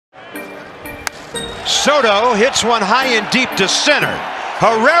Soto hits one high and deep to center.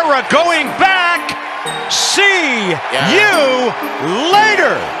 Herrera going back. See you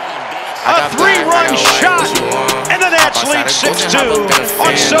later. A three-run shot, and the Nats lead 6-2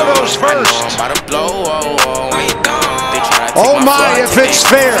 on Soto's first. Oh my, if it's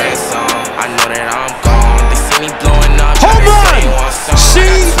fair. Home run!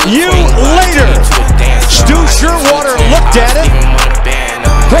 See you later. Stu Sherwater looked at it,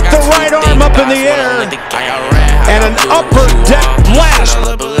 put the right arm up in the air, and an upper deck blast.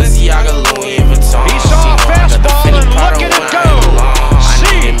 He saw a fastball and look at it go.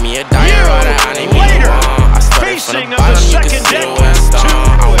 See you later. Facing of the second deck.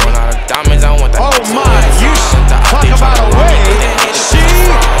 Oh my, you talk about a wave. See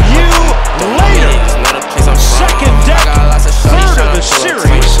you later. Second deck, third of the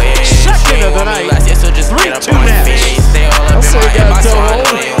series, second of the night, 3-2 Nats. I'll say that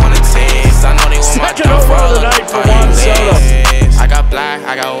second over of the night for Juan Soto. I got black,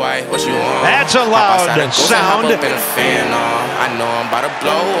 I got white, what you want? That's a loud sound.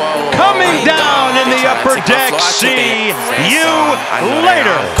 Coming down in the upper deck, see you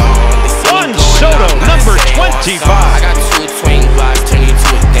later. Juan Soto, number 25. I got two twin blocks, turn you to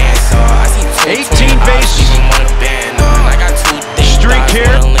a dancer. I see 18 base streak here.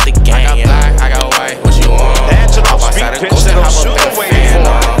 I got black, I got white, what you want? That's an off-speed pitch that Osuna waited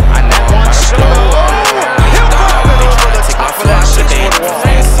for. And that Juan Soto, he'll grab it over the top of that 6-foot wall.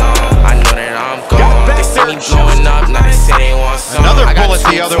 I know that I'm gone. They see me blowing up, now they say they want some. Another bullet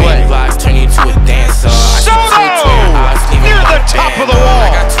the other way. Turn you to a dancer. Soto! Near the top of the wall.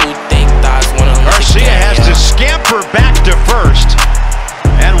 Garcia has to scamper back to first.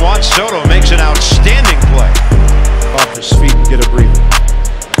 And Juan Soto makes an outstanding play. Off his feet and get a breather.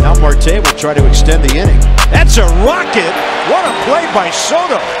 Now Marte will try to extend the inning. That's a rocket. What a play by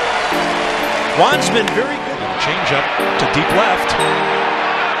Soto. Juan's been very good. Change up to deep left.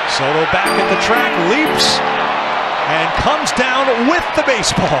 Soto back at the track, leaps, and comes down with the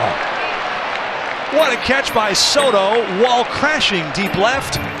baseball. What a catch by Soto while crashing deep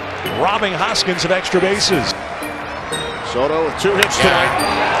left, robbing Hoskins of extra bases. Soto with 2 hits tonight.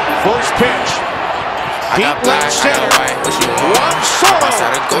 First pitch. Deep left center. Juan Soto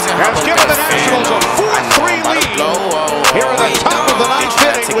has given the Nationals a 4-3 lead here in the top of the ninth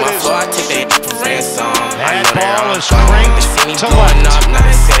inning with his. That ball is cranked to left.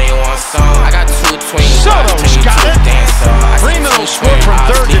 Soto's got it. Freeman will score from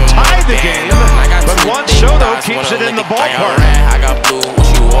third to tie the game, but Juan Soto keeps it in the ballpark.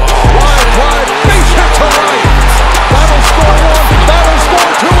 Wide, base hit to right. That'll score one. That'll score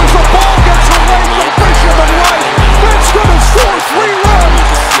two as the ball gets away from Fisherman right. That's going to score 3 runs,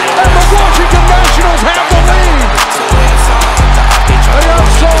 and the Washington Nationals have the lead. They have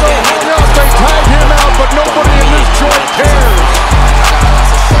Soto hung up. They tied him out, but nobody in this joint cares.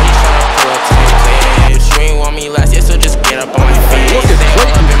 Look at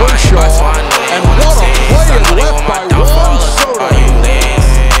Clayton Kershaw, and what a play left by Juan Soto.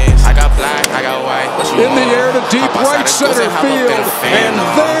 In the air to deep right center field, and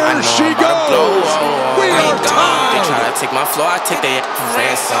there she goes. We are tied. They try to take my floor, I take their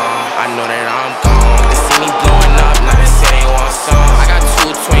ransom. I know that I'm gone. They see me blowing up, now they say they want some. I got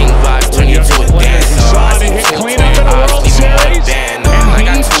 2 twin blocks, turn you to a dancer. Saw it hit clean up in the World Series, and I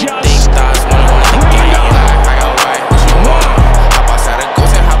got 2 big stars, one on the game. I got white, what you want? Hop outside the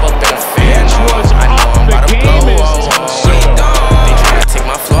ghost and hop up in a fan. I know I'm about to blow. They try to take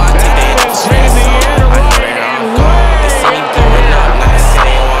my floor, I take their ransom.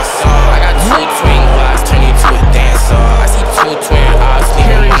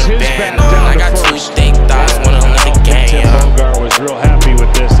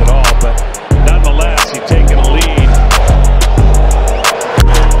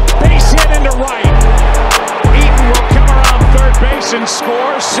 And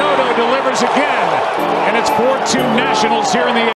score. Soto delivers again, and it's 4-2 Nationals here in the